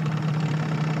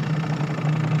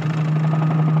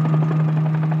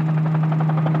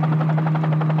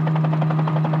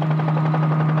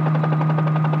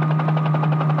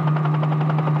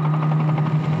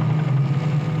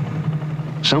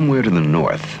 Somewhere to the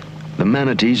north, the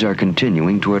Manatees are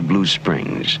continuing toward Blue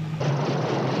Springs.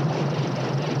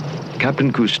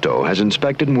 Captain Cousteau has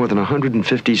inspected more than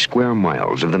 150 square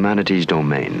miles of the Manatees'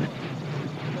 domain.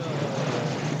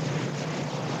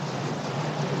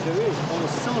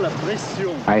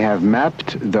 I have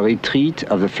mapped the retreat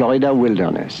of the Florida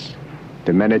wilderness,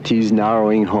 the Manatees'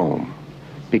 narrowing home.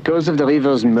 Because of the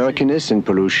river's murkiness and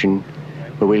pollution,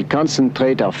 we will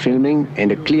concentrate our filming in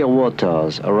the clear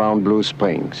waters around Blue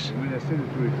Springs.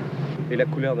 Et la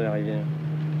couleur de la rivière?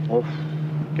 Oh,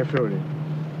 café au lait.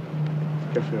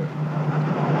 Café au lait.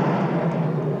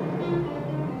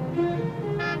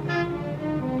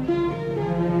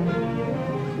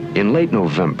 In late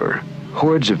November,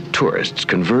 hordes of tourists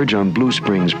converge on Blue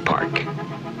Springs Park.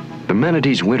 The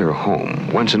Manatees' winter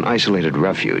home, once an isolated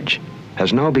refuge,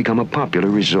 has now become a popular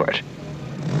resort.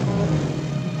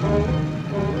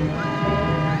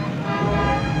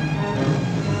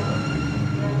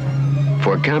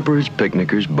 For campers,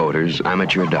 picnickers, boaters,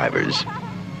 amateur divers,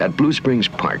 at Blue Springs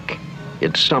Park,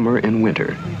 it's summer and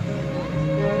winter.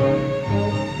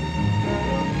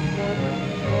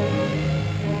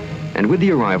 And with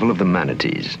the arrival of the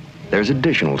Manatees, there's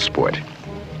additional sport.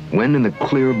 When in the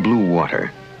clear blue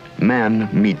water, man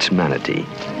meets manatee.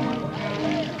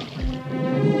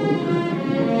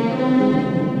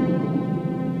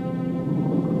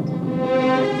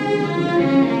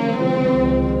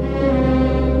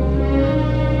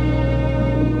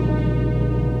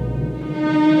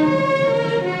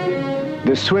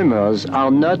 The swimmers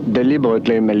are not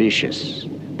deliberately malicious,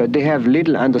 but they have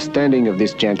little understanding of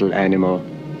this gentle animal,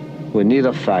 who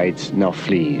neither fights nor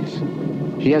flees.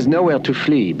 He has nowhere to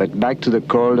flee but back to the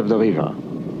cold of the river,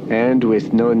 and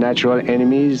with no natural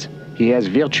enemies, he has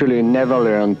virtually never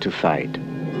learned to fight.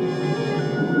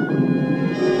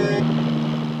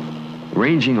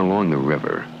 Ranging along the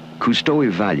river, Cousteau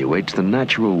evaluates the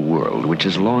natural world which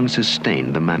has long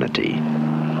sustained the manatee.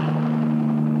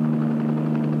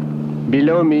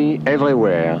 Below me,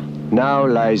 everywhere, now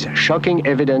lies shocking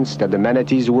evidence that the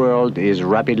manatee's world is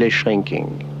rapidly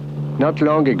shrinking. Not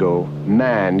long ago,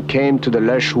 man came to the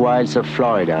lush wilds of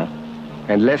Florida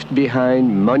and left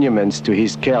behind monuments to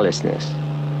his carelessness,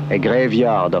 a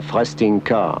graveyard of rusting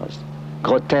cars,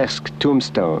 grotesque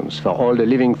tombstones for all the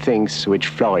living things which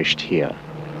flourished here.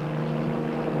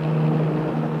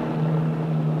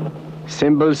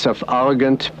 Symbols of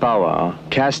arrogant power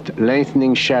cast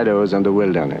lengthening shadows on the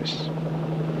wilderness.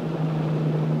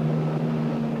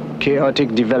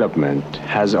 Chaotic development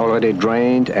has already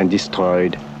drained and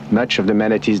destroyed much of the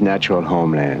manatee's natural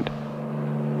homeland.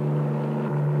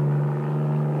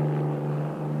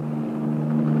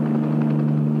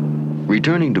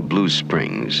 Returning to Blue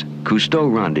Springs,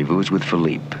 Cousteau rendezvous with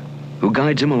Philippe, who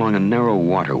guides him along a narrow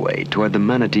waterway toward the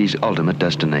manatee's ultimate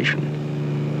destination.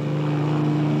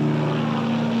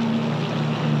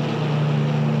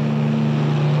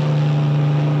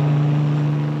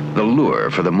 The lure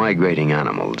for the migrating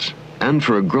animals, and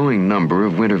for a growing number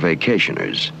of winter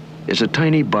vacationers, is a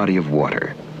tiny body of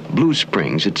water, Blue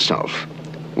Springs itself,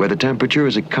 where the temperature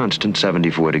is a constant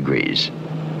 74 degrees.